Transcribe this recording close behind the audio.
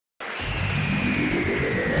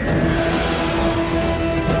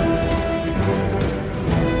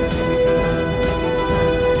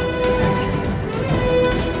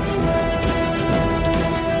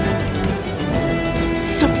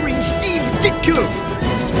Kill him!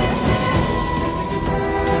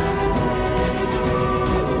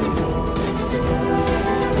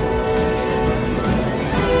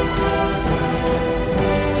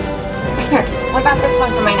 Here, what about this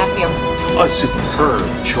one for my nephew? A superb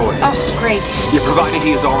choice. Oh, great. Yeah, provided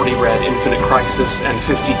he has already read Infinite Crisis and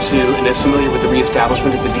 52 and is familiar with the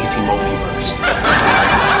reestablishment of the DC multiverse.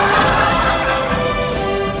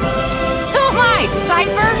 Oh my!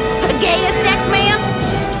 Cypher? The gayest X-Man?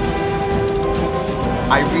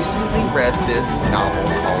 I recently read this novel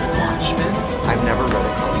called Watchmen. I've never read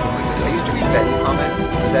a comic book like this. I used to read Betty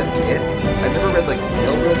comics, but that's it. I've never read, like,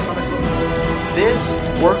 real comic books. This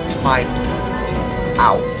worked my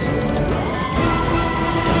out.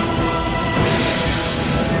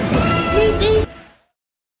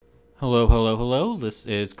 Hello, hello, hello. This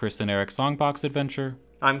is Chris and Eric's Songbox Adventure.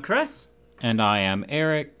 I'm Chris. And I am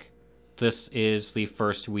Eric. This is the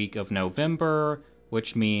first week of November,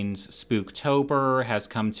 which means Spooktober has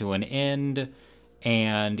come to an end,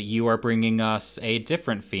 and you are bringing us a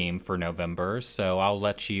different theme for November, so I'll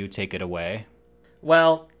let you take it away.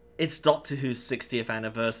 Well, it's Doctor Who's 60th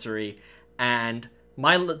anniversary, and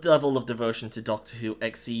my level of devotion to Doctor Who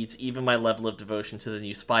exceeds even my level of devotion to the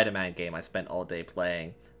new Spider-Man game I spent all day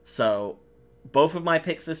playing. So, both of my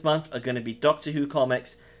picks this month are going to be Doctor Who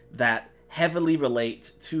comics that heavily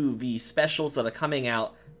relate to the specials that are coming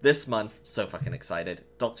out this month. So fucking excited.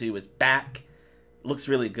 Doctor Who is back. Looks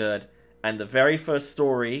really good. And the very first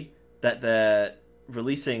story that they're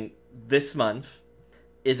releasing this month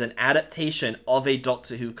is an adaptation of a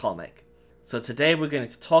Doctor Who comic. So today we're going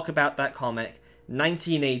to talk about that comic,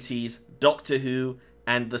 1980s Doctor Who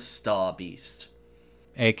and the Star Beast.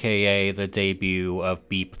 AKA the debut of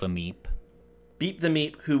Beep the Meep. Beep the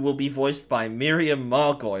Meep, who will be voiced by Miriam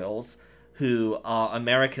Margolyes, who our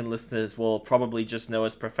American listeners will probably just know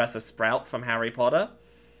as Professor Sprout from Harry Potter.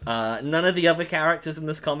 None of the other characters in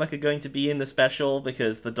this comic are going to be in the special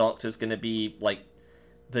because the Doctor's going to be, like,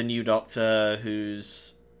 the new Doctor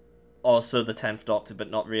who's also the 10th Doctor, but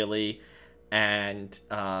not really. And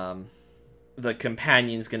the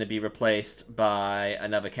companion's going to be replaced by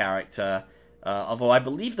another character. Although I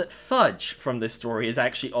believe that Fudge from this story is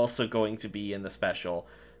actually also going to be in the special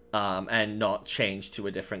and not changed to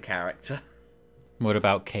a different character. What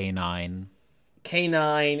about K9?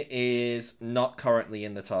 K9 is not currently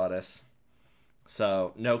in the TARDIS.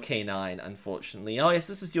 So, no K9, unfortunately. Oh, yes,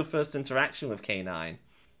 this is your first interaction with K9.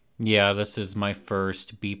 Yeah, this is my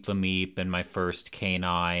first Beep the Meep and my first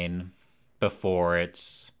K9 before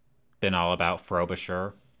it's been all about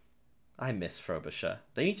Frobisher. I miss Frobisher.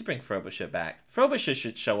 They need to bring Frobisher back. Frobisher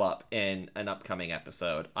should show up in an upcoming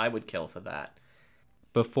episode. I would kill for that.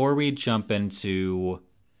 Before we jump into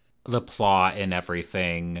the plot and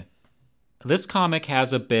everything, this comic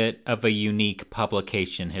has a bit of a unique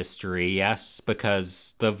publication history, yes,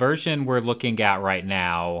 because the version we're looking at right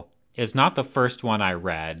now is not the first one I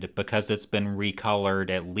read, because it's been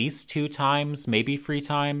recolored at least 2 times, maybe 3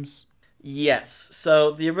 times. Yes,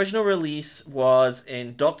 so the original release was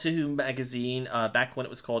in Doctor Who magazine, back when it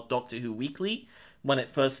was called Doctor Who Weekly, when it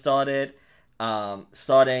first started,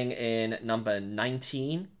 starting in number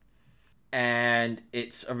 19. And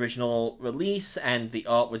its original release and the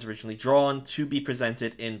art was originally drawn to be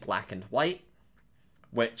presented in black and white,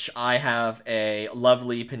 which I have a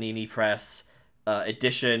lovely Panini Press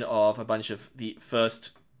edition of a bunch of the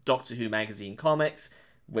first Doctor Who magazine comics,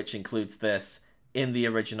 which includes this in the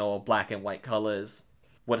original black and white colors.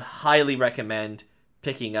 Would highly recommend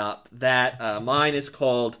picking up that. Mine is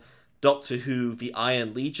called Doctor Who The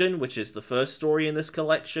Iron Legion, which is the first story in this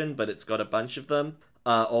collection, but it's got a bunch of them.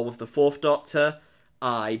 All with the 4th Doctor.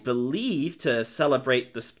 I believe to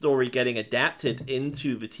celebrate the story getting adapted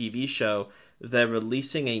into the TV show, they're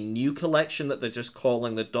releasing a new collection that they're just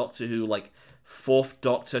calling the Doctor Who, like, 4th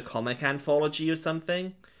Doctor comic anthology or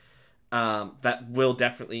something. That will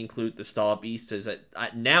definitely include the Star Beast as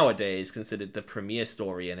nowadays considered the premier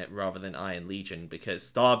story in it rather than Iron Legion, because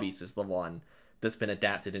Star Beast is the one that's been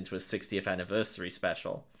adapted into a 60th anniversary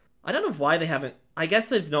special. I don't know why they haven't... I guess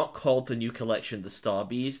they've not called the new collection the Star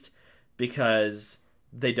Beast because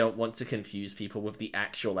they don't want to confuse people with the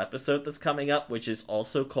actual episode that's coming up, which is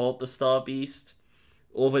also called the Star Beast.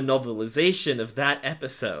 Or the novelization of that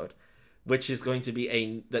episode, which is going to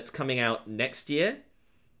be that's coming out next year,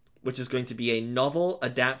 which is going to be a novel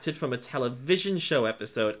adapted from a television show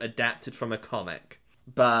episode adapted from a comic.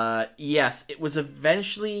 But yes, it was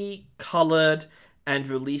eventually colored and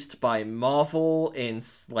released by Marvel in,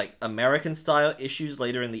 like, American-style issues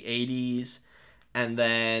later in the 80s, and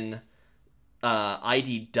then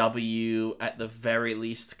IDW at the very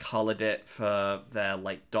least colored it for their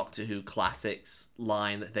like Doctor Who Classics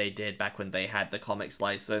line that they did back when they had the comics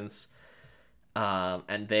license.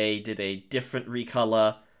 And they did a different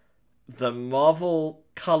recolor. The Marvel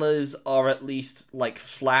colors are at least like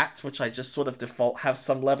flat, which I just sort of default have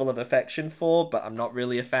some level of affection for, but I'm not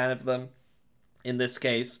really a fan of them in this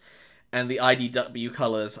case. And the IDW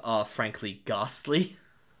colors are frankly ghastly.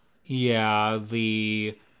 Yeah,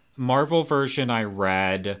 the Marvel version I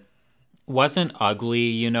read wasn't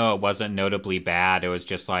ugly, it wasn't notably bad. It was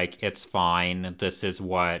just like, it's fine. This is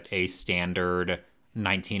what a standard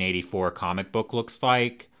 1984 comic book looks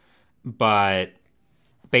like. But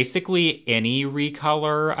basically any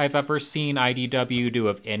recolor I've ever seen IDW do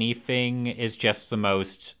of anything is just the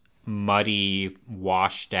most muddy,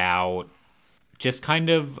 washed out, just kind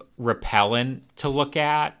of repellent to look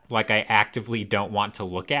at. Like, I actively don't want to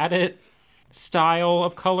look at it style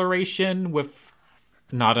of coloration with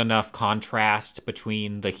not enough contrast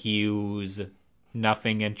between the hues,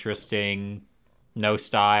 nothing interesting, no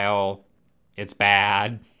style. It's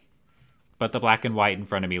bad. But the black and white in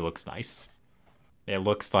front of me looks nice. It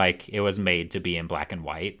looks like it was made to be in black and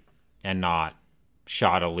white and not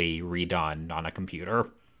shoddily redone on a computer.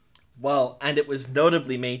 Well, and it was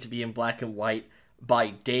notably made to be in black and white by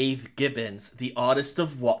Dave Gibbons, the artist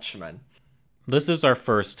of Watchmen. This is our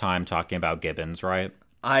first time talking about Gibbons, right?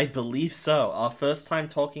 I believe so. Our first time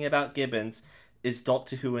talking about Gibbons is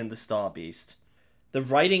Doctor Who and the Star Beast. The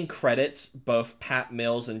writing credits both Pat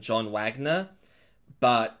Mills and John Wagner,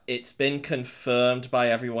 but it's been confirmed by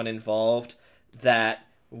everyone involved that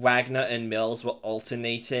Wagner and Mills were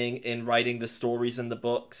alternating in writing the stories in the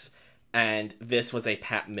books, and this was a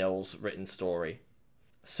Pat Mills written story.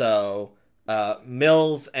 So,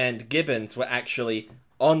 Mills and Gibbons were actually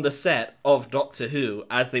on the set of Doctor Who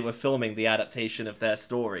as they were filming the adaptation of their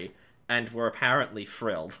story, and were apparently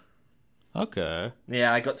thrilled. Okay.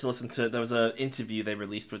 Yeah, I got to listen to... There was an interview they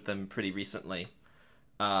released with them pretty recently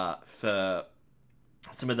for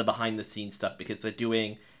some of the behind-the-scenes stuff, because they're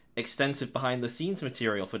doing extensive behind-the-scenes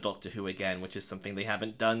material for Doctor Who again, which is something they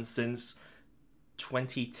haven't done since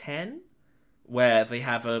 2010, where they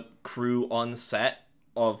have a crew on set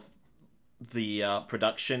of the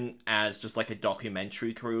production as just like a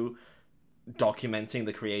documentary crew documenting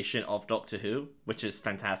the creation of Doctor Who, which is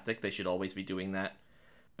fantastic. They should always be doing that.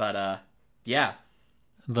 But, yeah.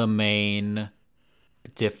 The main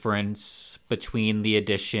difference between the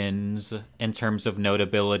editions in terms of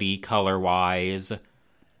notability color-wise,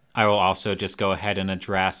 I will also just go ahead and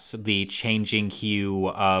address the changing hue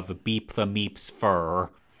of Beep the Meep's fur,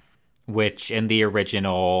 which in the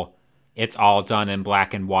original, it's all done in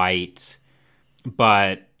black and white,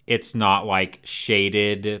 but it's not like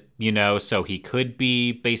shaded, so he could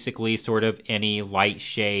be basically sort of any light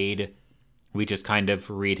shade. We just kind of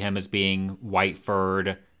read him as being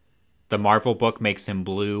white-furred. The Marvel book makes him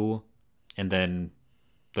blue, and then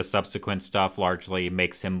the subsequent stuff largely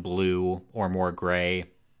makes him blue or more gray,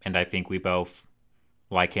 and I think we both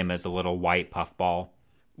like him as a little white puffball.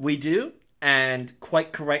 We do, and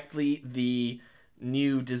quite correctly, the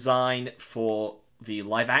new design for the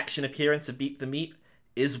live-action appearance of Beep the Meep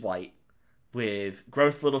is white, with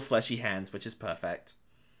gross little fleshy hands, which is perfect.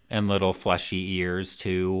 And little fleshy ears,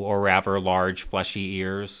 too, or rather large fleshy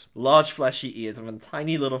ears. Large fleshy ears and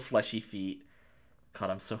tiny little fleshy feet. God,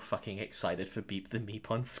 I'm so fucking excited for Beep the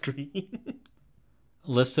Meep on screen.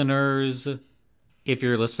 Listeners, if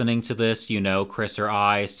you're listening to this, you know Chris or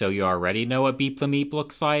I, so you already know what Beep the Meep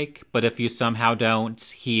looks like. But if you somehow don't,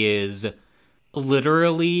 he is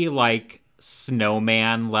literally like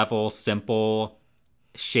snowman level simple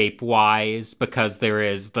shape-wise, because there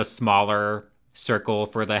is the smaller circle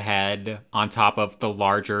for the head on top of the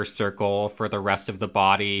larger circle for the rest of the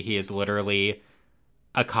body. He is literally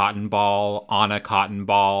a cotton ball on a cotton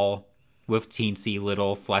ball with teensy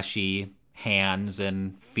little fleshy hands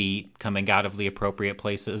and feet coming out of the appropriate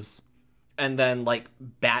places. And then, like,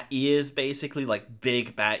 bat ears, basically, like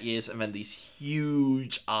big bat ears, and then these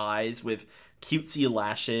huge eyes with cutesy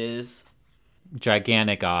lashes.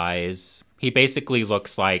 Gigantic eyes. He basically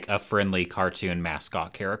looks like a friendly cartoon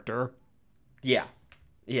mascot character. Yeah.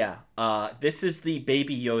 This is the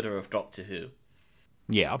Baby Yoda of Doctor Who.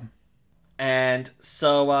 Yeah. And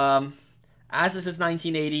so, as this is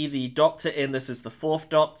 1980, the Doctor in this is the Fourth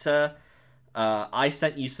Doctor. I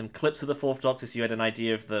sent you some clips of the Fourth Doctor so you had an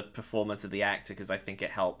idea of the performance of the actor, because I think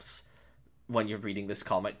it helps when you're reading this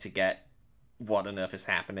comic to get what on earth is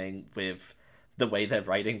happening with the way they're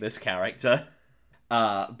writing this character.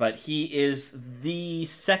 But he is the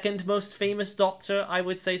second most famous Doctor, I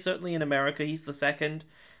would say, certainly in America. He's the second.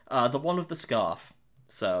 The one with the scarf.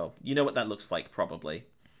 So, you know what that looks like, probably.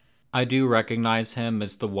 I do recognize him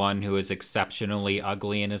as the one who is exceptionally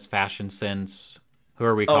ugly in his fashion sense. Who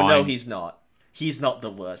are we calling? Oh, no, he's not. He's not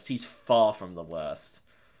the worst. He's far from the worst.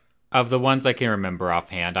 Of the ones I can remember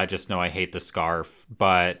offhand, I just know I hate the scarf.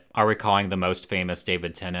 But are we calling the most famous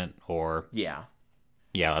David Tennant, or... Yeah.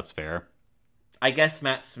 Yeah, that's fair. I guess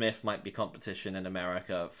Matt Smith might be competition in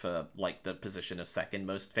America for, like, the position of second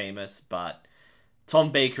most famous, but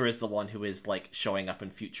Tom Baker is the one who is, like, showing up in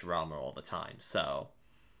Futurama all the time, so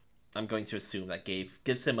I'm going to assume that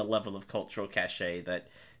gives him a level of cultural cachet that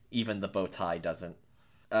even the bow tie doesn't.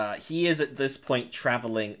 He is at this point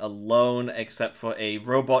traveling alone, except for a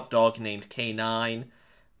robot dog named K9.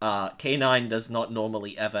 K9 does not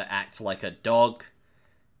normally ever act like a dog.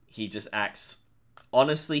 He just acts...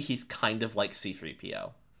 Honestly, he's kind of like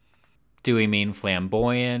C-3PO. Do we mean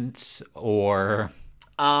flamboyant, or...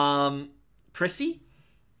 Prissy?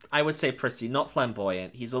 I would say prissy, not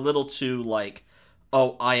flamboyant. He's a little too, like,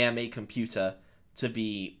 oh, I am a computer, to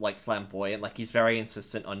be, like, flamboyant. Like, he's very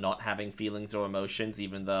insistent on not having feelings or emotions,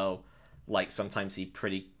 even though, like, sometimes he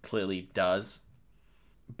pretty clearly does.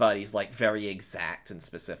 But he's, like, very exact and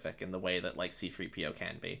specific in the way that, like, C-3PO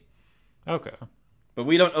can be. Okay. But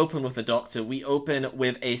we don't open with the Doctor. We open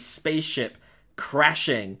with a spaceship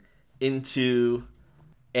crashing into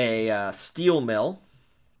a steel mill,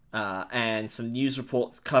 and some news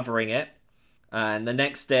reports covering it. And the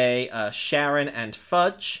next day, Sharon and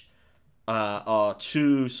Fudge are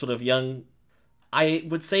two sort of young... I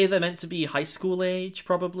would say they're meant to be high school age,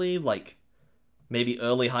 probably. Like, maybe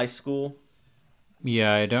early high school.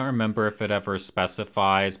 Yeah, I don't remember if it ever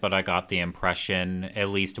specifies, but I got the impression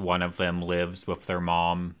at least one of them lives with their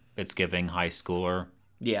mom. It's giving high schooler.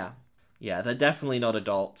 Yeah. Yeah, they're definitely not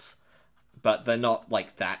adults, but they're not,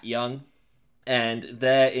 like, that young. And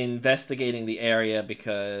they're investigating the area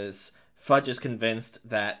because Fudge is convinced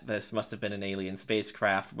that this must have been an alien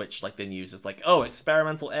spacecraft, which, like, the news is like, oh,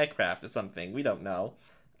 experimental aircraft or something. We don't know.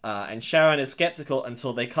 And Sharon is skeptical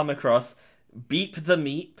until they come across Beep the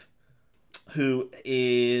Meep, who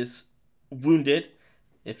is wounded.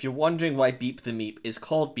 If you're wondering why Beep the Meep is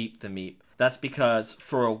called Beep the Meep, that's because,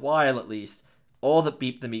 for a while at least, all that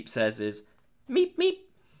Beep the Meep says is, Meep Meep.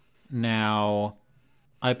 Now,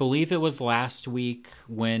 I believe it was last week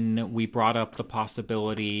when we brought up the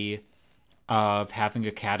possibility of having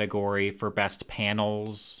a category for best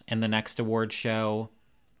panels in the next award show.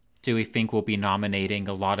 Do we think we'll be nominating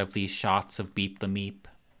a lot of these shots of Beep the Meep?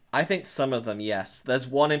 I think some of them, yes. There's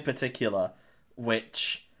one in particular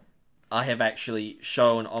which I have actually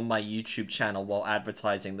shown on my YouTube channel while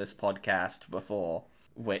advertising this podcast before,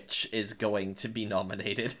 which is going to be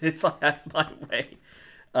nominated if I have my way.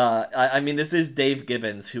 I mean, this is Dave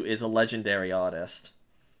Gibbons, who is a legendary artist.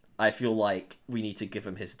 I feel like we need to give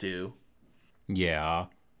him his due. Yeah.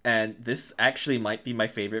 And this actually might be my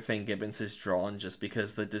favorite thing Gibbons has drawn, just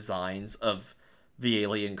because the designs of the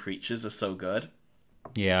alien creatures are so good.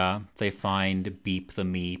 Yeah, they find Beep the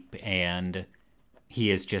Meep, and he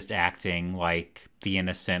is just acting like the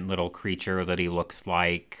innocent little creature that he looks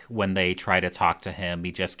like. When they try to talk to him,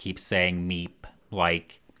 he just keeps saying Meep,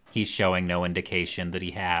 like he's showing no indication that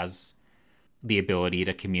he has the ability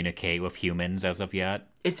to communicate with humans as of yet.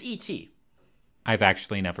 It's E.T. I've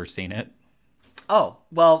actually never seen it. Oh,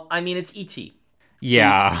 well, I mean, it's E.T.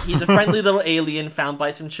 Yeah. He's a friendly little alien found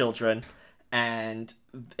by some children, and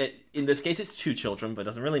in this case it's two children, but it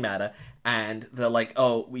doesn't really matter, and they're like,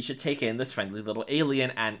 oh, we should take in this friendly little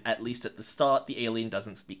alien, and at least at the start, the alien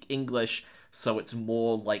doesn't speak English, so it's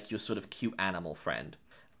more like your sort of cute animal friend.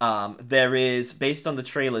 There is, based on the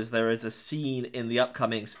trailers, there is a scene in the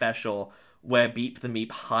upcoming special where Beep the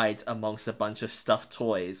Meep hides amongst a bunch of stuffed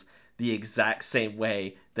toys the exact same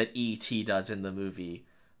way that E.T. does in the movie,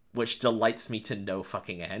 which delights me to no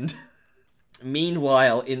fucking end.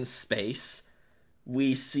 Meanwhile, in space,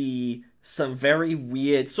 we see some very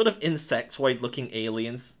weird, sort of insectoid-looking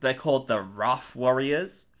aliens. They're called the Rough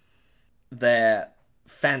Warriors. They're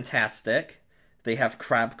fantastic. They have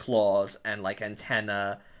crab claws and, like,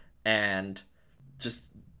 antenna and just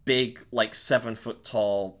big, like,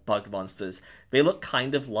 7-foot-tall bug monsters. They look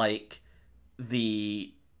kind of like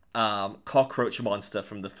the cockroach monster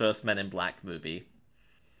from the first Men in Black movie.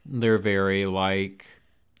 They're very, like,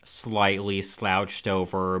 slightly slouched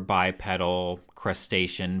over bipedal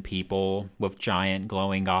crustacean people with giant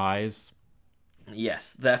glowing eyes.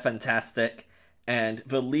 Yes, they're fantastic. And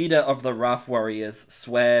the leader of the Rough Warriors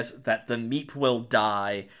swears that the Meep will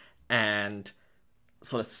die and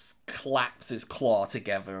sort of claps his claw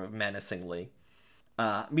together menacingly.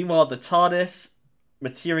 Meanwhile, the TARDIS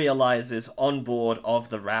materializes on board of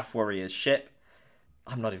the Rough Warriors ship,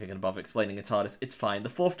 I'm not even going to bother explaining the TARDIS. It's fine. The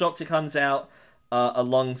Fourth Doctor comes out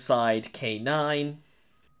alongside K9,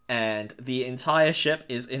 and the entire ship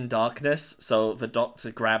is in darkness, so the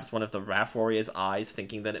Doctor grabs one of the Wrath Warrior's eyes,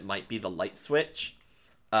 thinking that it might be the light switch.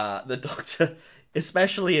 The Doctor,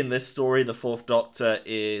 especially in this story, the Fourth Doctor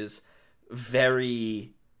is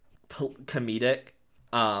very comedic.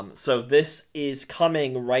 So this is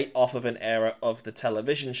coming right off of an era of the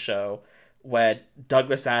television show where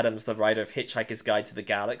Douglas Adams, the writer of Hitchhiker's Guide to the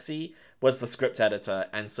Galaxy, was the script editor,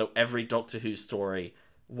 and so every Doctor Who story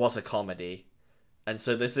was a comedy. And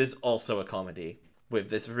so this is also a comedy, with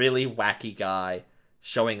this really wacky guy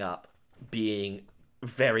showing up, being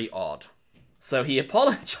very odd. So he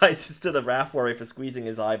apologizes to the Wrath Warrior for squeezing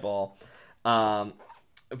his eyeball, but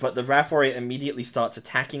the Wrath Warrior immediately starts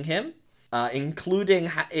attacking him,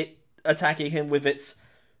 including it attacking him with its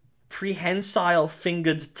prehensile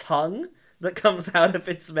fingered tongue that comes out of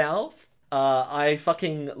its mouth. I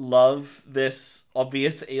fucking love this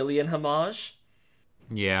obvious alien homage.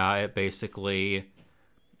 Yeah, it basically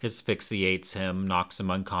asphyxiates him, knocks him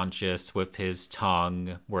unconscious with his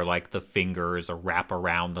tongue, where, like, the fingers wrap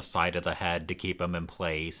around the side of the head to keep him in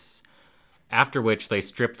place. After which, they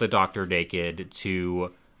strip the Doctor naked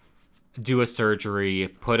to do a surgery,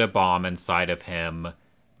 put a bomb inside of him,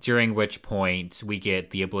 during which point we get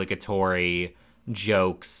the obligatory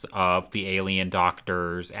jokes of the alien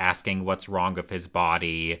doctors asking what's wrong with his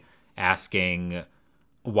body, asking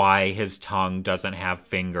why his tongue doesn't have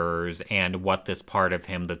fingers, and what this part of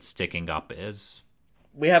him that's sticking up is.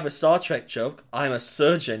 We have a Star Trek joke. I'm a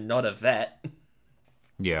surgeon, not a vet.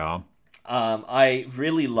 Yeah. I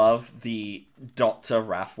really love the Doctor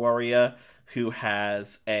Wrath Warrior, who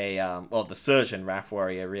has a, the surgeon Wrath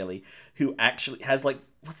Warrior, really, who actually has, like,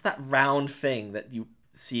 what's that round thing that you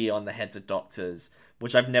see on the heads of doctors,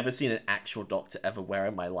 which I've never seen an actual doctor ever wear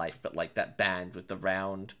in my life, but, like, that band with the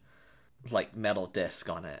round, like, metal disc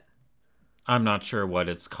on it. I'm not sure what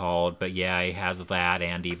it's called, but yeah, he has that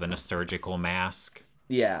and even a surgical mask.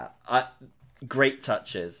 Yeah, great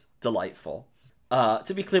touches. Delightful.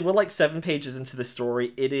 To be clear, we're like 7 pages into the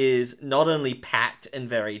story. It is not only packed and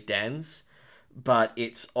very dense, but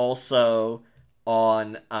it's also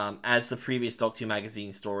on, as the previous Doctor Who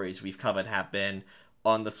magazine stories we've covered have been,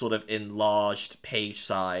 on the sort of enlarged page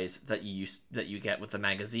size that you get with the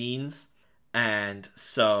magazines. And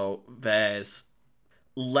so there's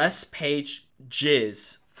less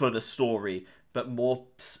pages for the story, but more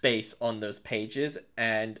space on those pages,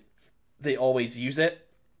 and they always use it.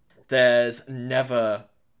 There's never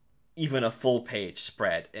even a full page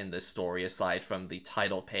spread in this story aside from the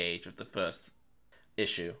title page of the first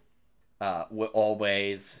issue. We're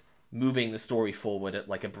always moving the story forward at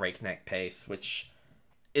like a breakneck pace, which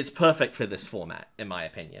is perfect for this format, in my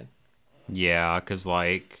opinion. Yeah, because,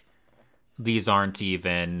 like, these aren't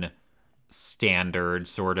even standard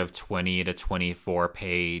sort of 20 to 24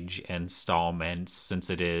 page installments, since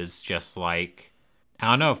it is just like,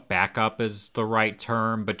 I don't know if backup is the right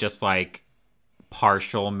term, but just like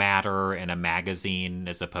partial matter in a magazine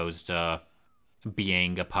as opposed to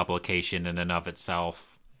being a publication in and of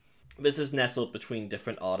itself. This is nestled between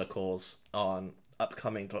different articles on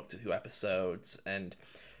upcoming Doctor Who episodes and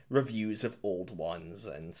reviews of old ones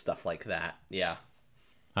and stuff like that. Yeah.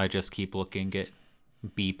 I just keep looking at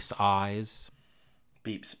Beep's eyes.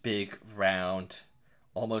 Beep's big, round,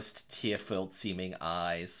 almost tear-filled seeming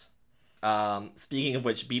eyes. Speaking of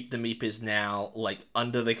which, Beep the Meep is now, like,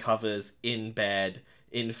 under the covers, in bed,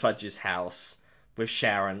 in Fudge's house, with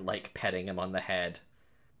Sharon, like, petting him on the head,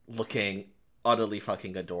 looking utterly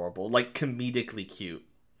fucking adorable. Like, comedically cute.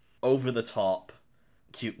 Over-the-top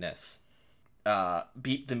cuteness.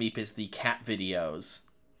 Beep the Meep is the cat videos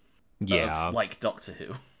of, like, Doctor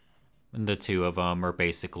Who. And the two of them are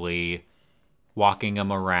basically walking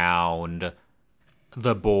him around.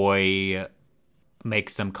 The boy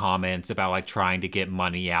makes some comments about, like, trying to get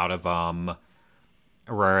money out of him,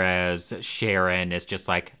 whereas Sharon is just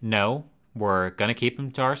like, no, we're gonna keep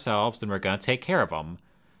him to ourselves and we're gonna take care of him.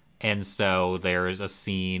 And so there's a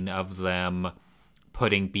scene of them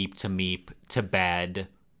putting Beep to Meep to bed,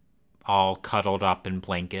 all cuddled up in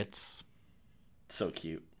blankets. So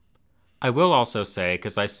cute. I will also say,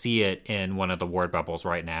 because I see it in one of the word bubbles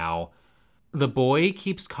right now, the boy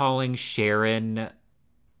keeps calling Sharon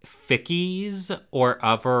fickies or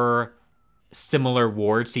other similar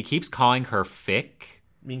words. He keeps calling her fick.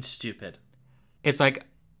 Means stupid. It's like,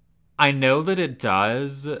 I know that it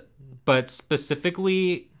does, but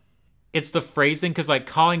specifically, it's the phrasing, because, like,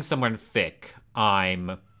 calling someone fick,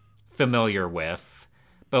 I'm familiar with.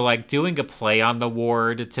 But, like, doing a play on the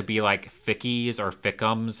word to be, like, fickies or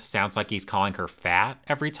fickums sounds like he's calling her fat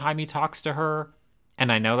every time he talks to her.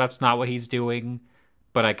 And I know that's not what he's doing,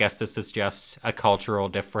 but I guess this is just a cultural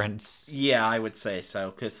difference. Yeah, I would say so,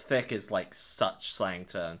 because thick is like such slang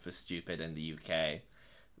term for stupid in the UK.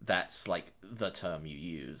 That's like the term you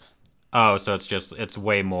use. Oh, so it's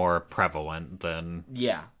way more prevalent than...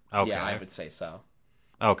 Yeah. Okay. Yeah, I would say so.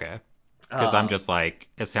 Okay. Because I'm just like,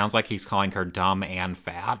 it sounds like he's calling her dumb and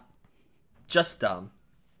fat. Just dumb.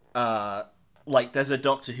 Like, there's a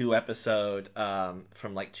Doctor Who episode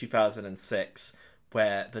from like 2006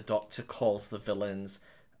 where the Doctor calls the villains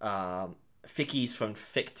Fickies from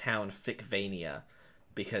Ficktown, Fickvania,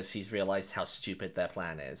 because he's realized how stupid their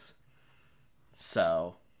plan is.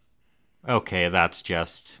 So... Okay, that's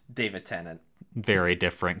just David Tennant. very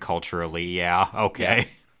different culturally, yeah. Okay.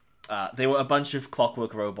 Yeah. They were a bunch of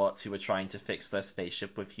clockwork robots who were trying to fix their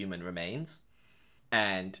spaceship with human remains.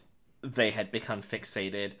 And they had become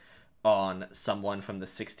fixated on someone from the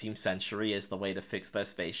 16th century as the way to fix their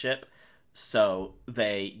spaceship. So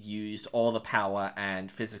they used all the power and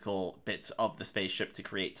physical bits of the spaceship to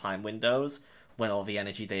create time windows when all the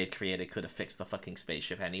energy they had created could have fixed the fucking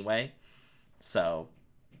spaceship anyway. So...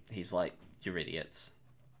 he's like, you're idiots.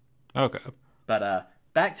 Okay. But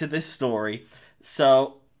back to this story.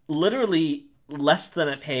 So, literally less than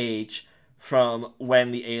a page from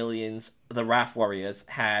when the aliens, the Wrath Warriors,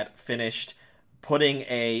 had finished putting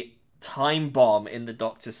a time bomb in the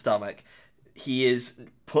Doctor's stomach, he is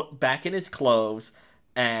put back in his clothes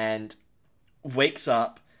and wakes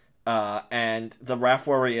up, and the Wrath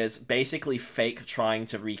Warriors basically fake trying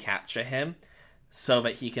to recapture him so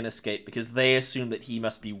that he can escape, because they assume that he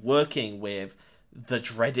must be working with the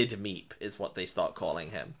dreaded Meep, is what they start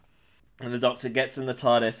calling him. And the Doctor gets in the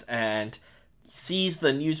TARDIS and sees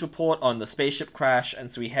the news report on the spaceship crash,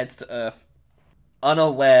 and so he heads to Earth,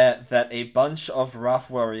 unaware that a bunch of Wrath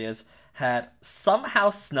Warriors had somehow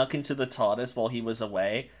snuck into the TARDIS while he was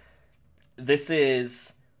away. This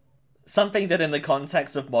is something that in the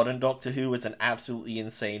context of modern Doctor Who is an absolutely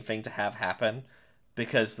insane thing to have happen,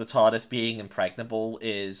 because the TARDIS being impregnable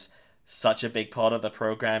is such a big part of the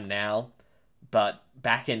program now. But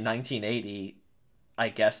back in 1980, I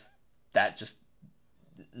guess that just...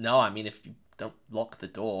 No, I mean, if you don't lock the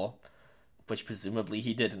door, which presumably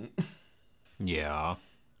he didn't. Yeah.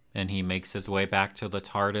 And he makes his way back to the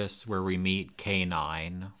TARDIS where we meet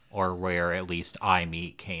K9, or where at least I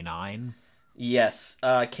meet K9. Yes,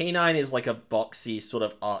 K9 is like a boxy sort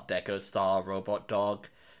of Art Deco style robot dog.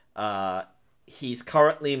 He's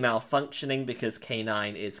currently malfunctioning because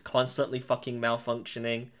K9 is constantly fucking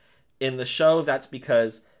malfunctioning. In the show, that's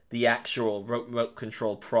because the actual remote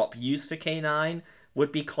control prop used for K9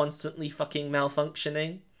 would be constantly fucking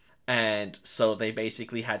malfunctioning. And so they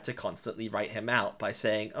basically had to constantly write him out by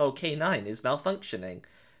saying, oh, K9 is malfunctioning,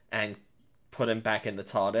 and put him back in the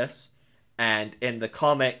TARDIS. And in the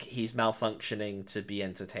comic, he's malfunctioning to be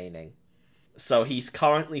entertaining. So he's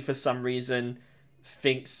currently, for some reason,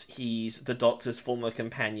 thinks he's the Doctor's former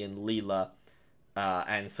companion, Leela,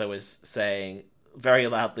 and so is saying very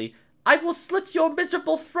loudly, I will slit your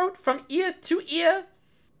miserable throat from ear to ear.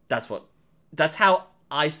 That's how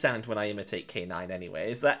I sound when I imitate K9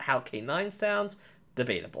 anyway. Is that how K9 sounds?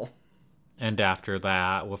 Debatable. And after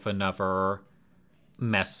that, with another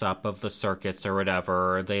mess up of the circuits or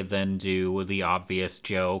whatever, they then do the obvious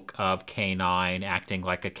joke of K9 acting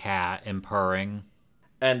like a cat and purring.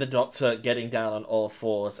 And the Doctor getting down on all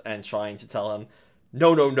fours and trying to tell him,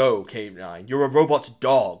 no, K9, you're a robot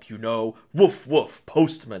dog, you know, woof woof,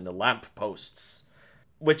 postman, the lamp posts.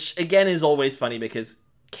 Which, again, is always funny because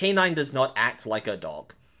K9 does not act like a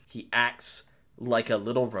dog. He acts like a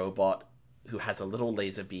little robot who has a little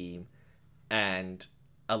laser beam and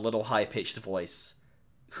a little high-pitched voice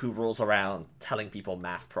who rolls around telling people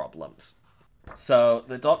math problems. So,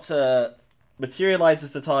 the Doctor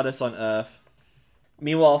materializes the TARDIS on Earth.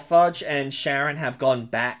 Meanwhile, Fudge and Sharon have gone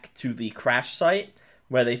back to the crash site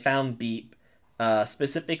where they found Beep,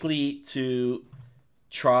 specifically to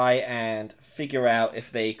try and figure out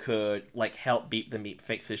if they could, like, help Beep the Meep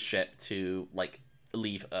fix his ship to, like,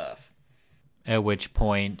 leave Earth. At which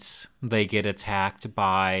point, they get attacked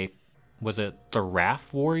by, was it the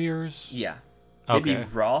Wrath Warriors? Yeah. Okay. Maybe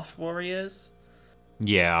Wrath Warriors?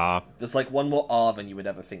 Yeah. There's, like, one more R than you would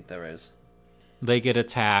ever think there is. They get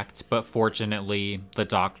attacked, but fortunately, the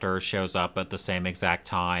Doctor shows up at the same exact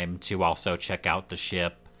time to also check out the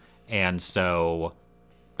ship, and so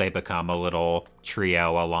they become a little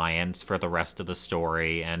trio alliance for the rest of the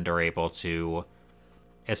story and are able to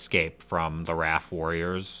escape from the Wrath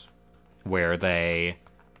Warriors, where they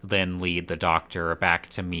then lead the Doctor back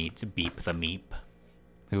to meet Beep the Meep,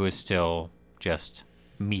 who is still just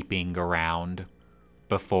meeping around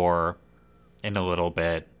before, in a little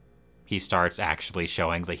bit, he starts actually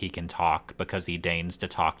showing that he can talk because he deigns to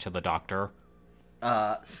talk to the doctor.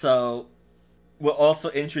 So we're also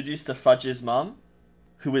introduced to Fudge's mom,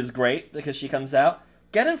 who is great because she comes out.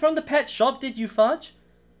 Get him from the pet shop, did you, Fudge?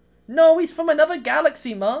 No, he's from another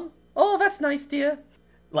galaxy, Mom. Oh, that's nice, dear.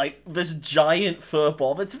 Like, this giant fur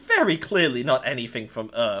ball that's very clearly not anything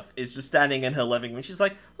from Earth is just standing in her living room. She's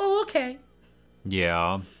like, oh, okay.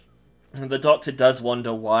 Yeah. And the Doctor does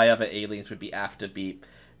wonder why other aliens would be after Beep.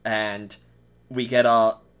 And we get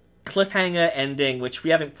our cliffhanger ending, which we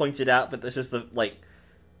haven't pointed out, but this is the,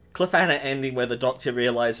 cliffhanger ending where the Doctor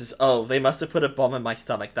realizes, oh, they must have put a bomb in my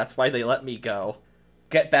stomach. That's why they let me go.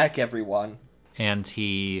 Get back, everyone. And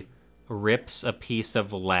he rips a piece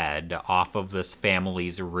of lead off of this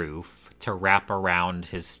family's roof to wrap around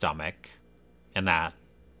his stomach, and that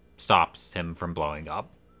stops him from blowing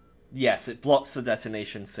up. Yes, it blocks the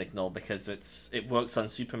detonation signal because it works on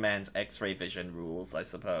Superman's X-ray vision rules, I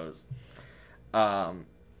suppose.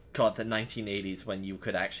 God, the 1980s when you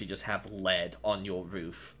could actually just have lead on your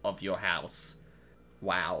roof of your house.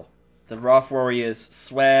 Wow. The Wrath Warriors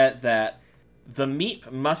swear that the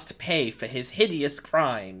Meep must pay for his hideous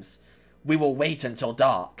crimes. We will wait until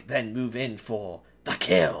dark, then move in for the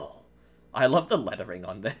kill. I love the lettering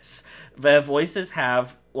on this. Their voices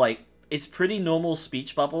have, it's pretty normal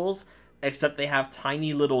speech bubbles, except they have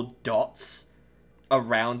tiny little dots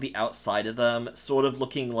around the outside of them, sort of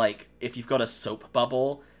looking like if you've got a soap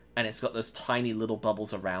bubble, and it's got those tiny little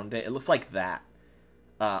bubbles around it. It looks like that.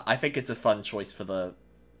 I think it's a fun choice for the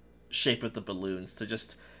shape of the balloons to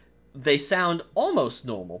just... They sound almost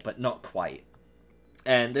normal, but not quite.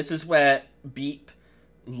 And this is where Beep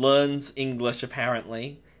learns English,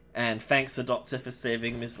 apparently, and thanks the Doctor for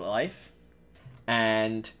saving his life.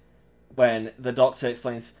 And when the Doctor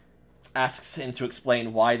asks him to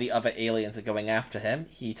explain why the other aliens are going after him,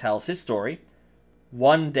 he tells his story.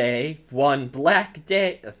 One day, one black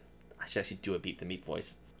day... I should actually do a Beep the Meep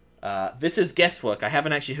voice. This is guesswork. I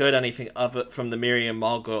haven't actually heard anything from the Miriam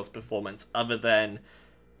Margolyes performance other than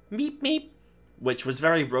Meep Meep, which was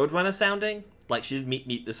very Roadrunner sounding. Like, she did Meep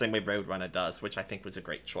Meep the same way Roadrunner does, which I think was a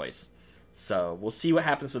great choice. So, we'll see what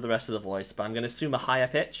happens with the rest of the voice, but I'm going to assume a higher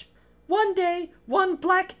pitch. One day, one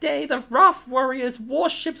black day, the Wrath Warriors'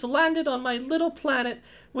 warships landed on my little planet.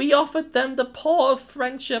 We offered them the paw of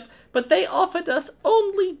friendship, but they offered us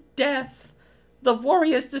only death. The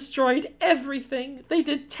warriors destroyed everything. They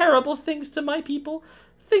did terrible things to my people.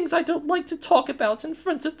 Things I don't like to talk about in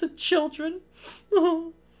front of the children.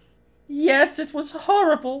 Yes, it was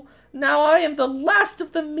horrible. Now I am the last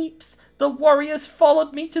of the Meeps. The warriors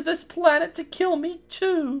followed me to this planet to kill me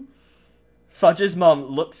too. Fudge's mom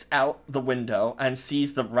looks out the window and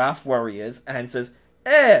sees the Wrath Warriors and says,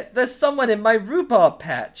 there's someone in my rhubarb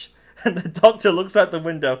patch. And the Doctor looks out the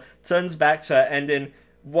window, turns back to her, and in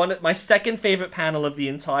my second favorite panel of the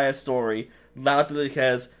entire story, loudly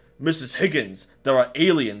declares, Mrs. Higgins, there are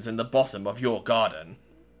aliens in the bottom of your garden.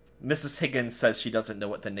 Mrs. Higgins says she doesn't know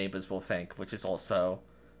what the neighbors will think, which is also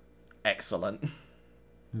excellent.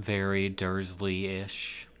 Very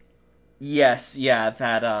Dursley-ish. Yes, yeah,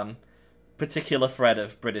 that particular thread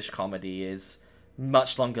of British comedy is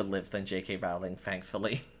much longer lived than J.K. Rowling,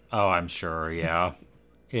 thankfully. Oh, I'm sure, yeah.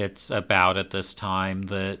 It's about at this time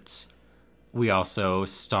that we also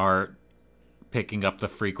start picking up the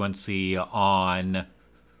frequency on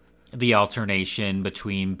the alternation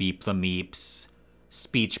between Beep the Meep's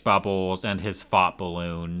speech bubbles and his thought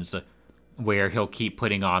balloons, where he'll keep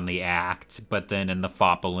putting on the act, but then in the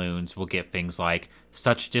thought balloons we'll get things like,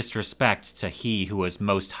 such disrespect to he who is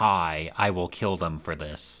most high, I will kill them for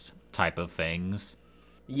this, type of things.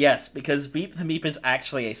 Yes, because Beep the Meep is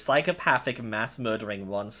actually a psychopathic mass-murdering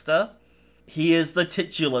monster. He is the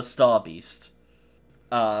titular Star Beast.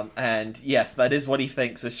 And yes, that is what he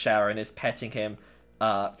thinks as Sharon is petting him,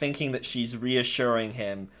 thinking that she's reassuring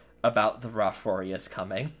him about the Wrath Warriors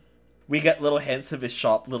coming. We get little hints of his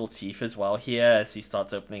sharp little teeth as well here as he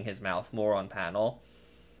starts opening his mouth more on panel,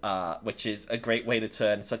 which is a great way to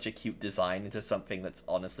turn such a cute design into something that's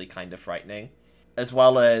honestly kind of frightening. As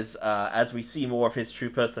well as we see more of his true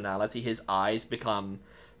personality, his eyes become,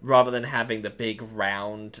 rather than having the big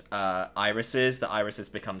round irises, the irises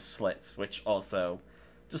become slits, which also,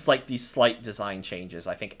 just like these slight design changes,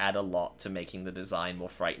 I think add a lot to making the design more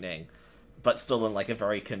frightening, but still in like a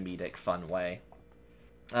very comedic, fun way.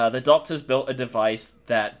 The Doctor's built a device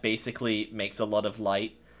that basically makes a lot of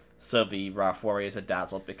light, so the Wrath Warriors are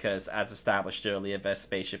dazzled because, as established earlier, their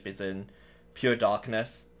spaceship is in pure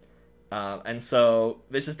darkness. And so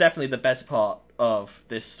this is definitely the best part of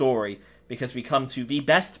this story, because we come to the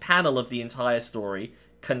best panel of the entire story,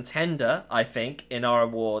 contender, I think, in our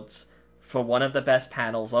awards for one of the best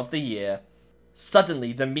panels of the year.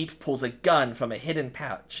 Suddenly, the Meep pulls a gun from a hidden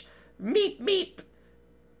pouch. Meep, Meep!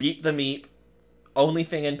 Beep the Meep, only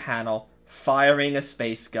thing in panel, firing a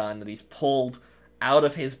space gun that he's pulled out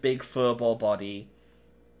of his big furball body.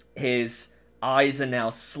 His eyes are now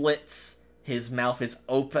slits. His mouth is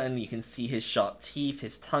open. You can see his sharp teeth.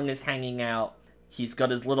 His tongue is hanging out. He's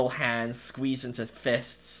got his little hands squeezed into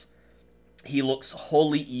fists. He looks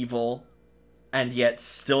wholly evil, and yet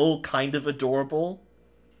still kind of adorable.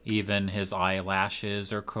 Even his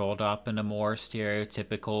eyelashes are curled up in a more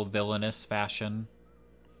stereotypical villainous fashion.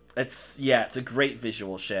 It's a great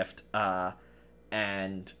visual shift.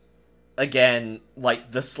 And again,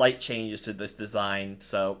 like, the slight changes to this design,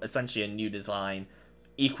 so essentially a new design,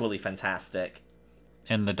 equally fantastic.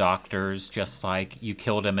 And the doctor's just like, you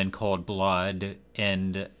killed him in cold blood,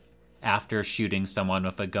 and after shooting someone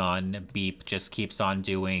with a gun, Beep just keeps on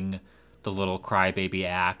doing the little crybaby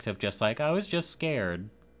act of just like, I was just scared.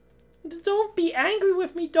 Don't be angry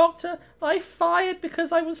with me, Doctor. I fired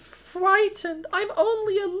because I was frightened. I'm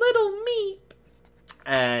only a little Meep.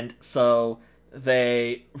 And so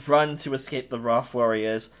they run to escape the Wrath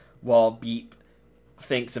Warriors while Beep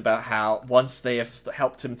thinks about how once they have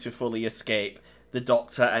helped him to fully escape, the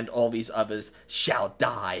Doctor and all these others shall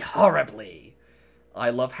die horribly. I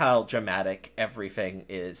love how dramatic everything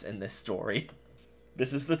is in this story.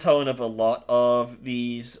 This is the tone of a lot of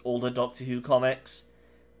these older Doctor Who comics,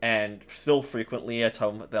 and still frequently a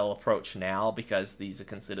tone that they'll approach now because these are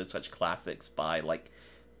considered such classics by, like,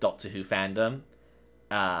 Doctor Who fandom.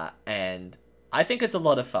 And I think it's a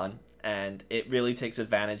lot of fun, and it really takes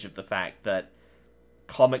advantage of the fact that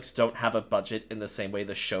comics don't have a budget in the same way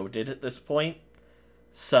the show did at this point.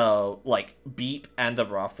 So, like, Beep and the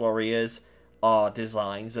Wrath Warriors are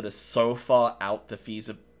designs that are so far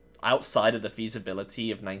outside of the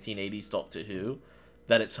feasibility of 1980s Doctor Who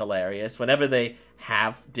that it's hilarious. Whenever they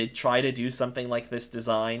did try to do something like this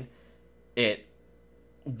design, it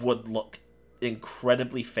would look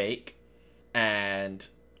incredibly fake and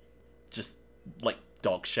just like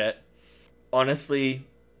dog shit. Honestly,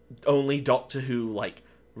 only Doctor Who, like,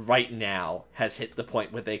 right now has hit the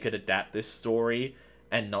point where they could adapt this story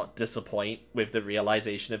and not disappoint with the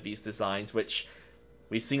realization of these designs, which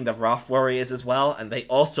we've seen the Wrath Warriors as well, and they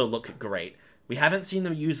also look great. We haven't seen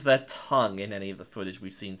them use their tongue in any of the footage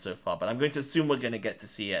we've seen so far, but I'm going to assume we're going to get to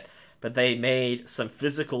see it. But they made some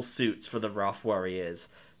physical suits for the Wrath Warriors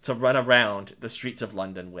to run around the streets of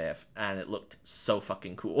London with, and it looked so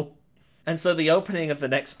fucking cool. And so the opening of the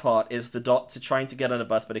next part is the Doctor trying to get on a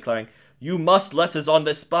bus by declaring, "You must let us on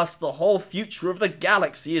this bus, the whole future of the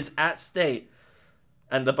galaxy is at stake."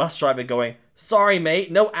 And the bus driver going, "Sorry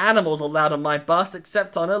mate, no animals allowed on my bus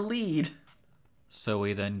except on a lead." So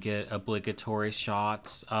we then get obligatory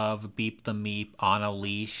shots of Beep the Meep on a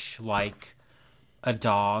leash, like a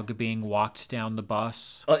dog being walked down the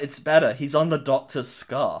bus. Oh, it's better. He's on the Doctor's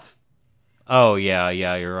scarf. Oh, yeah,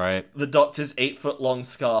 you're right. The Doctor's 8-foot-long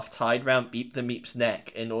scarf tied round Beep the Meep's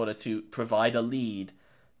neck in order to provide a lead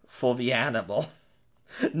for the animal.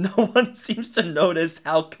 No one seems to notice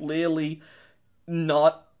how clearly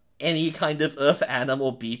not any kind of Earth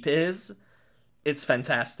animal Beep is. It's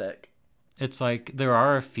fantastic. It's like, there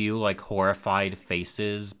are a few, like, horrified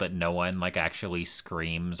faces, but no one, like, actually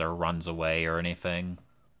screams or runs away or anything.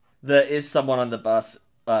 There is someone on the bus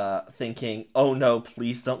thinking, "Oh no,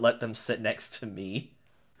 please don't let them sit next to me,"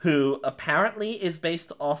 who apparently is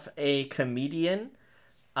based off a comedian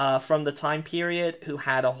from the time period who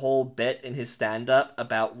had a whole bit in his stand-up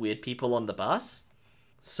about weird people on the bus.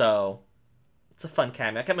 So, it's a fun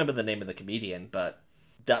cameo. I can't remember the name of the comedian, but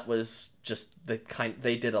that was just the kind...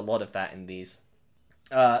 They did a lot of that in these.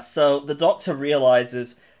 So the Doctor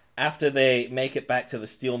realizes, after they make it back to the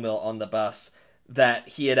steel mill on the bus, that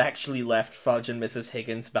he had actually left Fudge and Mrs.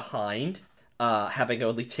 Higgins behind, having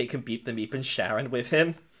only taken Beep the Meep and Sharon with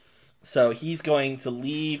him. So he's going to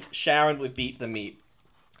leave Sharon with Beep the Meep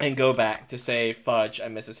and go back to save Fudge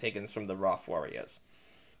and Mrs. Higgins from the Wrath Warriors.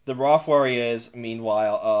 The Wrath Warriors,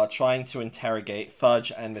 meanwhile, are trying to interrogate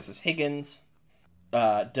Fudge and Mrs. Higgins,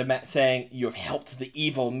 saying, "You have helped the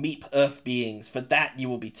evil Meep Earth beings. For that you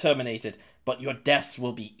will be terminated, but your deaths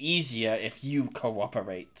will be easier if you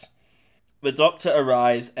cooperate." The Doctor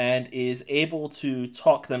arrives and is able to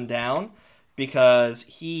talk them down because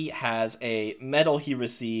he has a medal he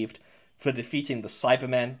received for defeating the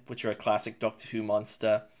Cybermen, which are a classic Doctor Who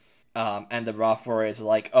monster. And the Wrath Warriors are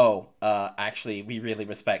like, actually, we really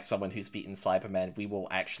respect someone who's beaten Cybermen. We will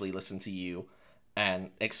actually listen to you and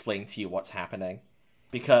explain to you what's happening.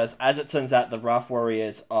 Because, as it turns out, the Wrath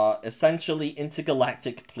Warriors are essentially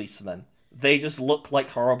intergalactic policemen. They just look like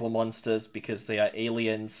horrible monsters because they are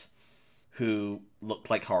aliens. who look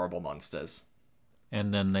like horrible monsters.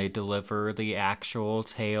 And then they deliver the actual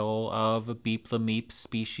tale of Beep the Meep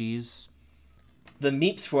species. The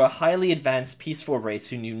Meeps were a highly advanced, peaceful race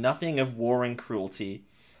who knew nothing of war and cruelty,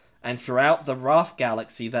 and throughout the Wrath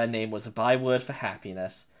Galaxy their name was a byword for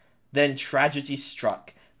happiness. Then tragedy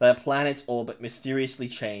struck. Their planet's orbit mysteriously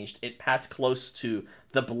changed. It passed close to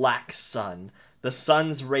the Black Sun. The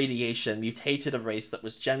sun's radiation mutated a race that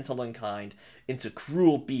was gentle and kind into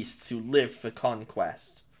cruel beasts who lived for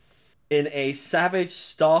conquest. In a savage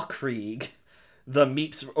starkrieg, the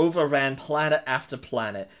Meeps overran planet after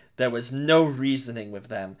planet. There was no reasoning with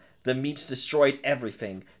them. The Meeps destroyed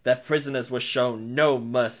everything. Their prisoners were shown no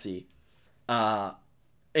mercy.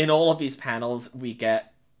 In all of these panels, we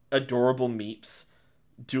get adorable Meeps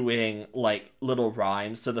doing, like, little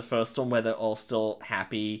rhymes. So the first one where they're all still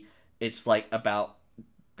happy, it's, like, about,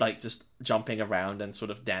 like, just jumping around and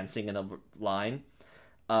sort of dancing in a line.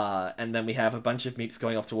 And then we have a bunch of Meeps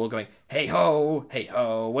going off to war going, hey ho,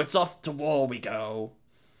 it's off to war we go.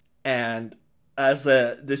 And as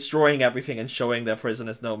they're destroying everything and showing their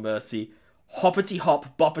prisoners no mercy, hoppity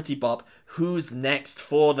hop, boppity bop, who's next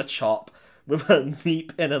for the chop? With a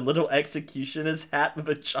Meep in a little executioner's hat with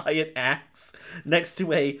a giant axe next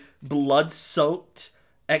to a blood-soaked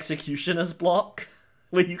executioner's block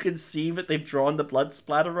where you can see that they've drawn the blood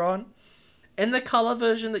splatter on. In the color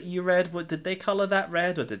version that you read, did they color that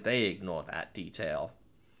red or did they ignore that detail?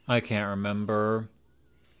 I can't remember,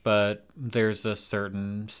 but there's a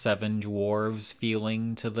certain Seven Dwarves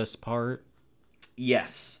feeling to this part.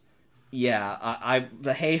 Yes. Yeah,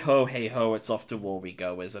 the hey ho, it's off to war we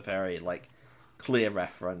go is a very, like, clear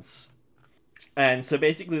reference. And so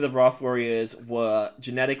basically the Wrath Warriors were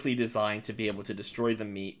genetically designed to be able to destroy the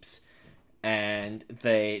Meeps, and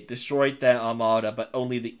they destroyed their armada, but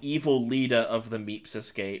only the evil leader of the Meeps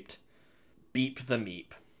escaped, Beep the Meep.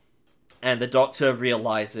 And the Doctor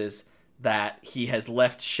realizes that he has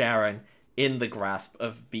left Sharon in the grasp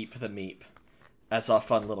of Beep the Meep. As our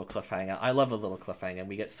fun little cliffhanger. I love a little cliffhanger,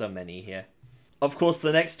 we get so many here. Of course,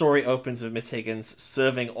 the next story opens with Miss Higgins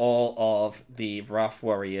serving all of the Wrath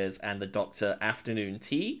Warriors and the Doctor afternoon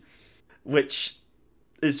tea, which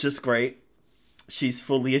is just great. She's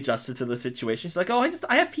fully adjusted to the situation. She's like, oh,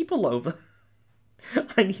 I have people over.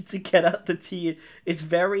 I need to get out the tea. It's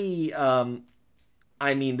very,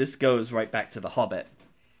 this goes right back to The Hobbit.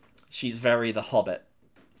 She's very The Hobbit.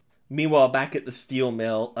 Meanwhile, back at the steel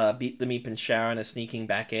mill, Beep the Meep and Sharon are sneaking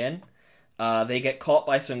back in. They get caught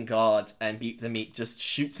by some guards, and Beep the Meep just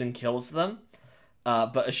shoots and kills them.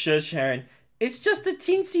 But assures Sharon, it's just a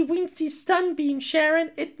teensy-weensy stun beam,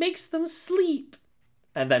 Sharon. It makes them sleep.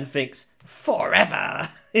 And then thinks, forever,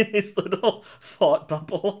 in his little thought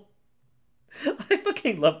bubble. I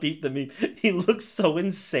fucking love Beep the Meep. He looks so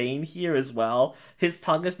insane here as well. His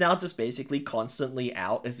tongue is now just basically constantly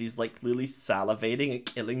out as he's, like, clearly salivating and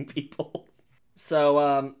killing people.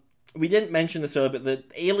 So, we didn't mention this earlier, but the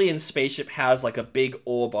alien spaceship has, like, a big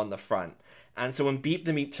orb on the front. And so when Beep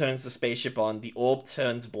the Meep turns the spaceship on, the orb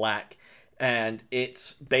turns black, and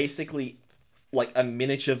it's basically, like, a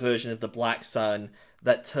miniature version of the Black Sun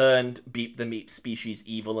that turned Beep the Meep species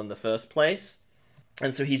evil in the first place.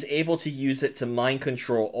 And so he's able to use it to mind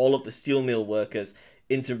control all of the steel mill workers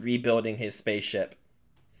into rebuilding his spaceship.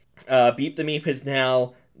 Beep the Meep has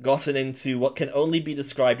now gotten into what can only be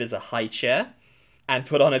described as a high chair and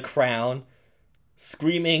put on a crown,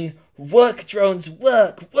 screaming, "Work, drones,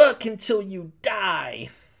 work! Work until you die!"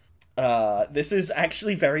 This is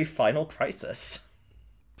actually very Final Crisis.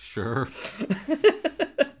 Sure.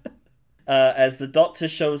 As the Doctor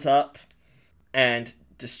shows up and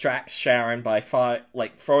distracts Sharon by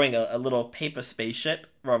throwing a little paper spaceship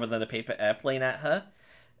rather than a paper airplane at her,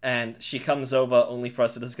 and she comes over only for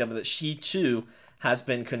us to discover that she too has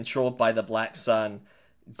been controlled by the Black Sun,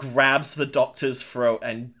 grabs the Doctor's throat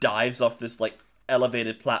and dives off this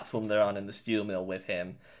elevated platform they're on in the steel mill with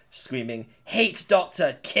him, screaming, "Hate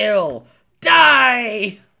Doctor, kill,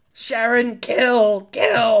 die! Sharon, kill,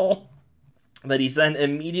 kill!" But he's then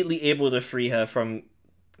immediately able to free her from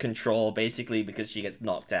control, basically because she gets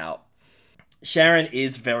knocked out. Sharon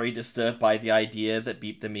is very disturbed by the idea that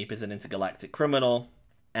Beep the Meep is an intergalactic criminal,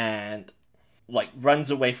 and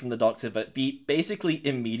runs away from the Doctor, but Beep basically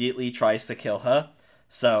immediately tries to kill her,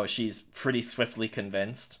 so she's pretty swiftly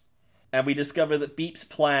convinced. And we discover that Beep's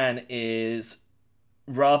plan is,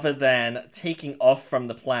 rather than taking off from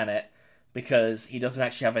the planet, because he doesn't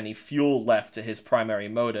actually have any fuel left to his primary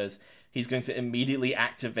motors, he's going to immediately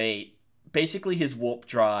activate basically his warp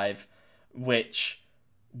drive, which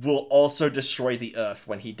will also destroy the Earth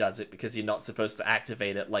when he does it, because you're not supposed to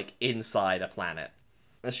activate it inside a planet.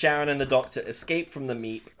 Sharon and the Doctor escape from the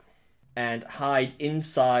Meep, and hide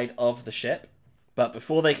inside of the ship. But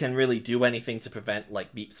before they can really do anything to prevent,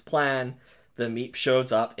 like, Meep's plan, the Meep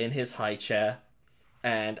shows up in his high chair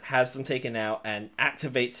and has them taken out and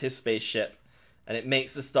activates his spaceship, and it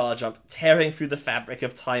makes the star jump, tearing through the fabric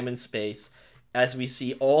of time and space as we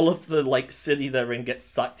see all of the, like, city they're in get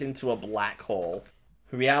sucked into a black hole.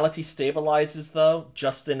 Reality stabilizes, though,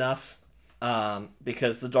 just enough,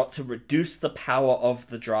 because the Doctor reduced the power of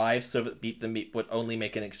the drive so that Beep the Meep would only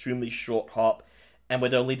make an extremely short hop and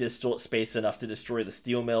would only distort space enough to destroy the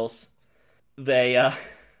steel mills. They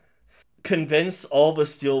convince all the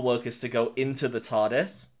steel workers to go into the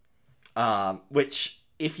TARDIS, which,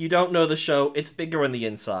 if you don't know the show, it's bigger on the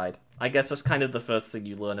inside. I guess that's kind of the first thing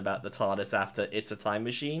you learn about the TARDIS after It's a Time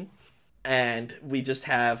Machine. And we just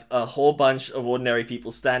have a whole bunch of ordinary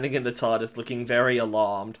people standing in the TARDIS looking very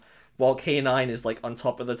alarmed, while K9 is, like, on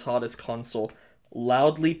top of the TARDIS console,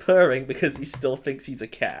 loudly purring because he still thinks he's a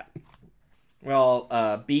cat.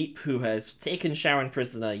 Well, Beep, who has taken Sharon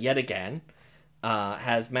prisoner yet again,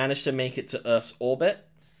 has managed to make it to Earth's orbit,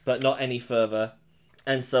 but not any further,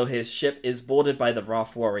 and so his ship is boarded by the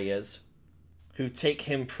Wrath Warriors, who take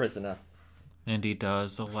him prisoner. And he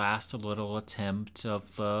does the last little attempt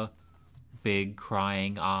of the big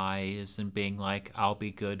crying eyes and being like, I'll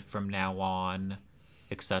be good from now on,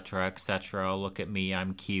 etc., etc., look at me,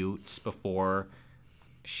 I'm cute, before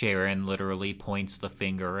Sharon literally points the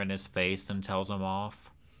finger in his face and tells him off.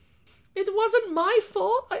 It wasn't my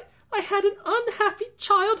fault. I had an unhappy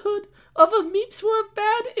childhood. Other Meeps were a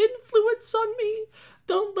bad influence on me.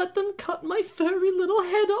 Don't let them cut my furry little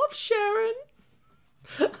head off, Sharon.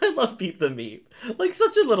 I love Beep the Meep. Like,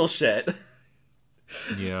 such a little shit.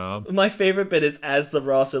 Yeah. My favorite bit is as the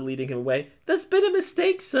Ross are leading him away. There's been a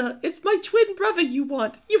mistake, sir. It's my twin brother you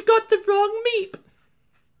want. You've got the wrong Meep.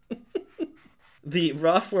 The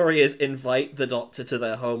Wrath Warriors invite the Doctor to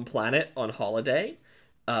their home planet on holiday.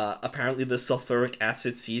 Apparently the sulfuric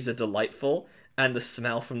acid seas are delightful, and the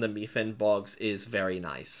smell from the methane bogs is very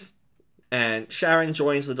nice. And Sharon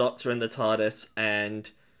joins the Doctor in the TARDIS, and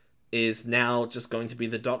is now just going to be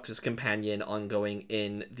the Doctor's companion ongoing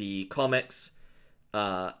in the comics.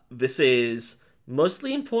 This is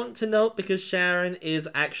mostly important to note because Sharon is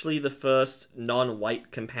actually the first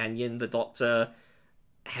non-white companion the Doctor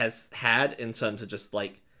has had in terms of just,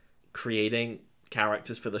 like, creating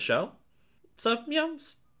characters for the show. So, yeah,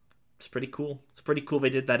 it's pretty cool. It's pretty cool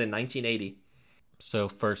they did that in 1980. So,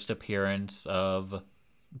 first appearance of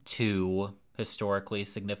 2 historically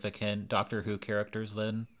significant Doctor Who characters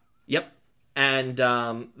then? Yep. And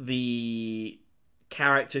the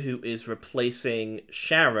character who is replacing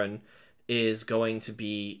Sharon is going to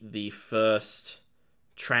be the first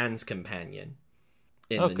trans companion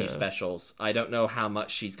in the new specials. I don't know how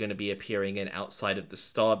much she's going to be appearing in outside of the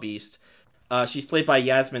Star Beast. She's played by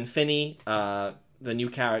Yasmin Finney. The new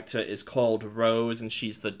character is called Rose, and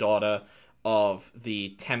she's the daughter of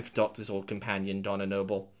the 10th Doctor's old companion, Donna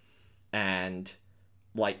Noble. And,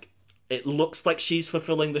 like, it looks like she's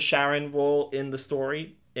fulfilling the Sharon role in the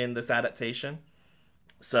story, in this adaptation.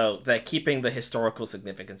 So they're keeping the historical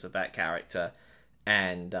significance of that character.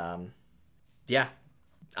 And, yeah,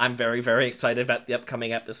 I'm very, very excited about the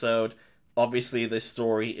upcoming episode. Obviously, this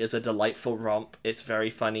story is a delightful romp. It's very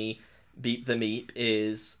funny. Beep the Meep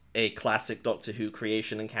is a classic Doctor Who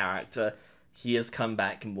creation and character. He has come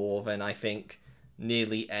back more than, I think,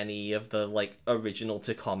 nearly any of the, like, original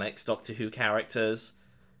to comics Doctor Who characters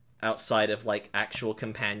outside of, like, actual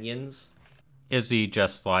companions. Is he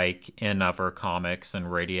just, like, in other comics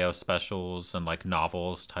and radio specials and, like,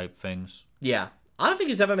 novels type things? Yeah. I don't think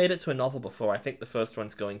he's ever made it to a novel before. I think the first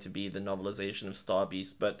one's going to be the novelization of Star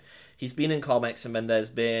Beast, but he's been in comics, and then there's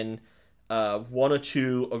been 1 or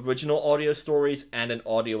 2 original audio stories and an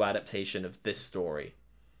audio adaptation of this story,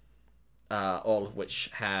 all of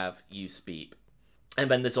which have used Beep. And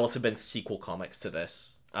then there's also been sequel comics to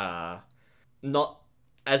this. Not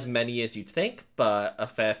as many as you'd think, but a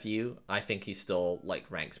fair few. I think he still, like,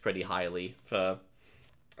 ranks pretty highly for...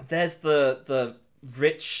 There's the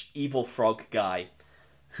rich evil frog guy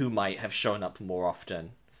who might have shown up more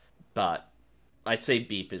often, but I'd say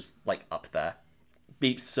Beep is, like, up there.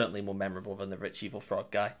 Beep's certainly more memorable than the rich evil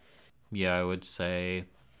frog guy. Yeah, I would say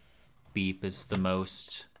Beep is the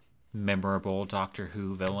most memorable Doctor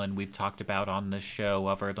Who villain we've talked about on this show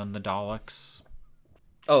other than the Daleks.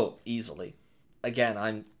 Oh, easily. Again,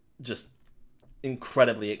 I'm just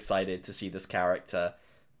incredibly excited to see this character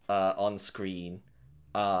on screen.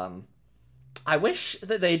 I wish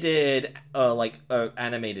that they did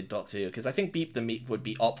animated Doctor Who, because I think Beep the Meep would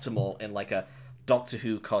be optimal in, like, a Doctor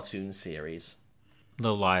Who cartoon series.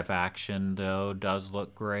 The live action, though, does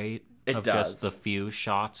look great. It of does. just the few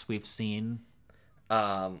shots we've seen.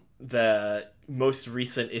 The most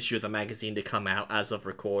recent issue of the magazine to come out as of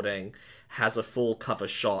recording has a full cover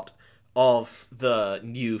shot of the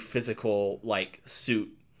new physical, like,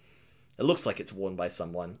 suit. It looks like it's worn by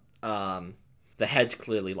someone. The head's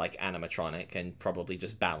clearly, like, animatronic and probably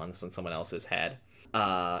just balanced on someone else's head.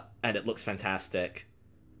 And it looks fantastic.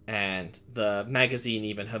 And the magazine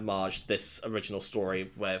even homaged this original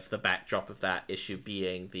story with the backdrop of that issue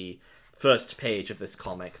being the first page of this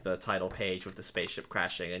comic, the title page with the spaceship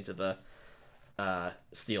crashing into the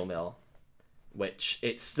steel mill. Which,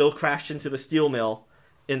 it still crashed into the steel mill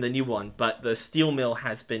in the new one, but the steel mill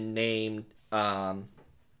has been named...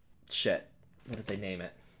 Shit. What did they name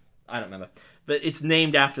it? I don't remember. But it's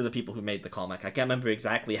named after the people who made the comic. I can't remember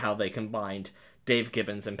exactly how they combined Dave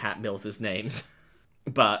Gibbons and Pat Mills' names.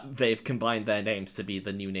 But they've combined their names to be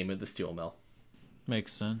the new name of the steel mill.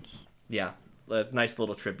 Makes sense. Yeah. A nice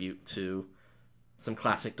little tribute to some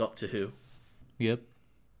classic Doctor Who. Yep.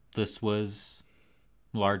 This was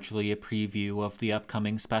largely a preview of the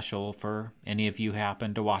upcoming special for any of you who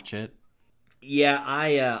happen to watch it. Yeah,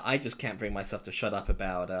 I just can't bring myself to shut up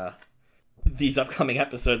about these upcoming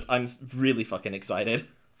episodes. I'm really fucking excited.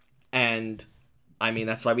 And, I mean,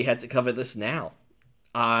 that's why we had to cover this now.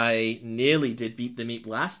 I nearly did Beep the Meep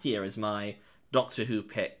last year as my Doctor Who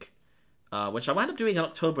pick, which I wound up doing in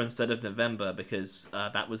October instead of November because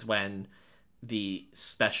that was when the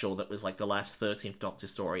special that was like the last 13th Doctor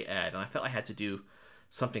story aired, and I felt I had to do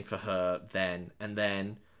something for her then. And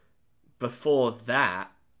then before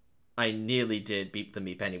that, I nearly did Beep the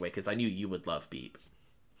Meep anyway because I knew you would love Beep.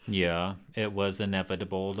 Yeah, it was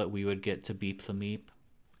inevitable that we would get to Beep the Meep.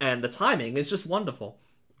 And the timing is just wonderful.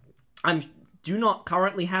 I do not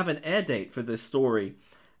currently have an air date for this story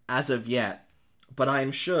as of yet, but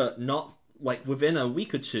I'm sure not like within a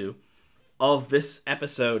week or two of this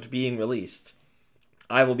episode being released,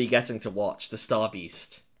 I will be getting to watch The Star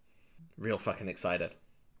Beast. Real fucking excited.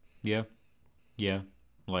 Yeah. Yeah.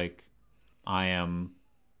 Like, I am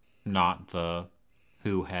not the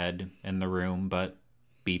Who head in the room, but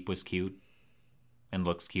Beep was cute and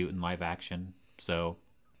looks cute in live action, so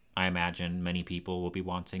I imagine many people will be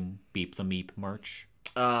wanting Beep the Meep merch.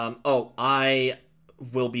 I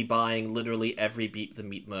will be buying literally every Beep the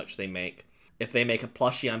Meep merch they make. If they make a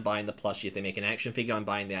plushie, I'm buying the plushie. If they make an action figure, I'm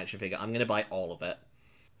buying the action figure. I'm going to buy all of it.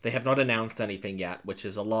 They have not announced anything yet, which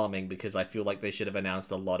is alarming because I feel like they should have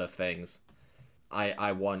announced a lot of things.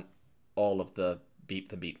 I want all of the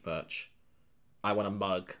Beep the Meep merch. I want a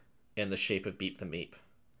mug in the shape of Beep the Meep.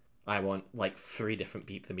 I want like 3 different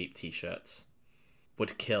Beep the Meep t-shirts.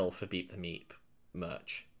 Would kill for Beep the Meep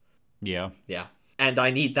merch. Yeah. Yeah. And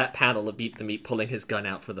I need that panel of Beep the Meep pulling his gun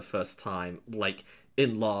out for the first time, like,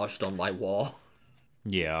 enlarged on my wall.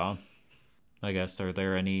 Yeah. I guess, are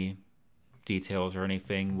there any details or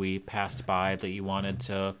anything we passed by that you wanted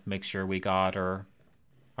to make sure we got, or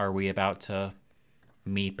are we about to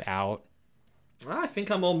meep out? I think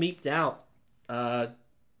I'm all meeped out.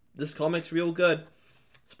 This comic's real good.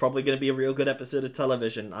 It's probably going to be a real good episode of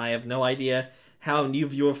television. I have no idea how new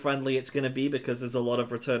viewer friendly it's going to be because there's a lot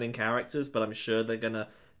of returning characters, but I'm sure they're going to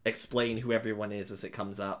explain who everyone is as it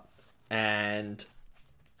comes up. And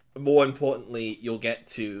more importantly, you'll get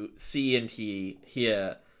to see and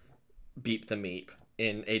hear Beep the Meep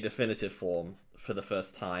in a definitive form for the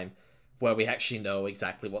first time, where we actually know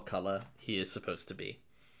exactly what color he is supposed to be.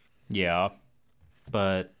 Yeah.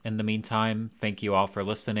 But in the meantime, thank you all for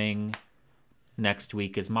listening. Next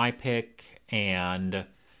week is my pick, and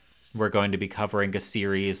we're going to be covering a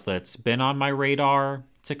series that's been on my radar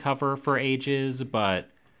to cover for ages, but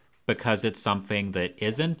because it's something that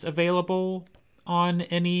isn't available on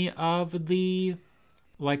any of the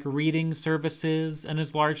reading services and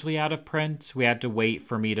is largely out of print, we had to wait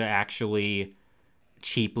for me to actually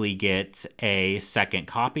cheaply get a second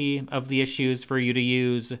copy of the issues for you to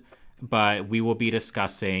use. But we will be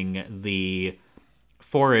discussing the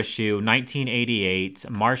 4-issue 1988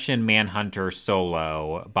 Martian Manhunter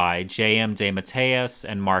solo by J.M. DeMatteis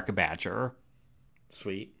and Mark Badger.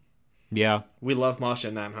 Sweet. Yeah. We love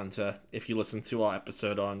Martian Manhunter. If you listen to our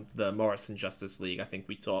episode on the Morrison Justice League, I think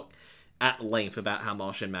we talk at length about how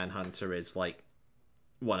Martian Manhunter is, like,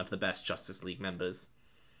 one of the best Justice League members.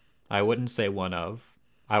 I wouldn't say one of.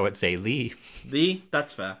 I would say the. The?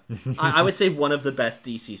 That's fair. I would say one of the best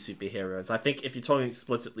DC superheroes. I think if you're talking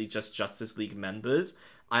explicitly just Justice League members,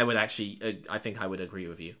 I think I would agree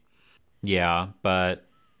with you. Yeah, but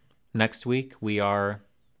next week we are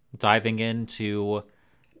diving into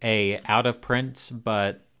a out of print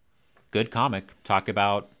but good comic. Talk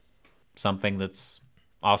about something that's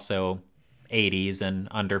also 80s and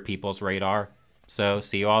under people's radar. So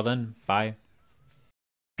see you all then. Bye.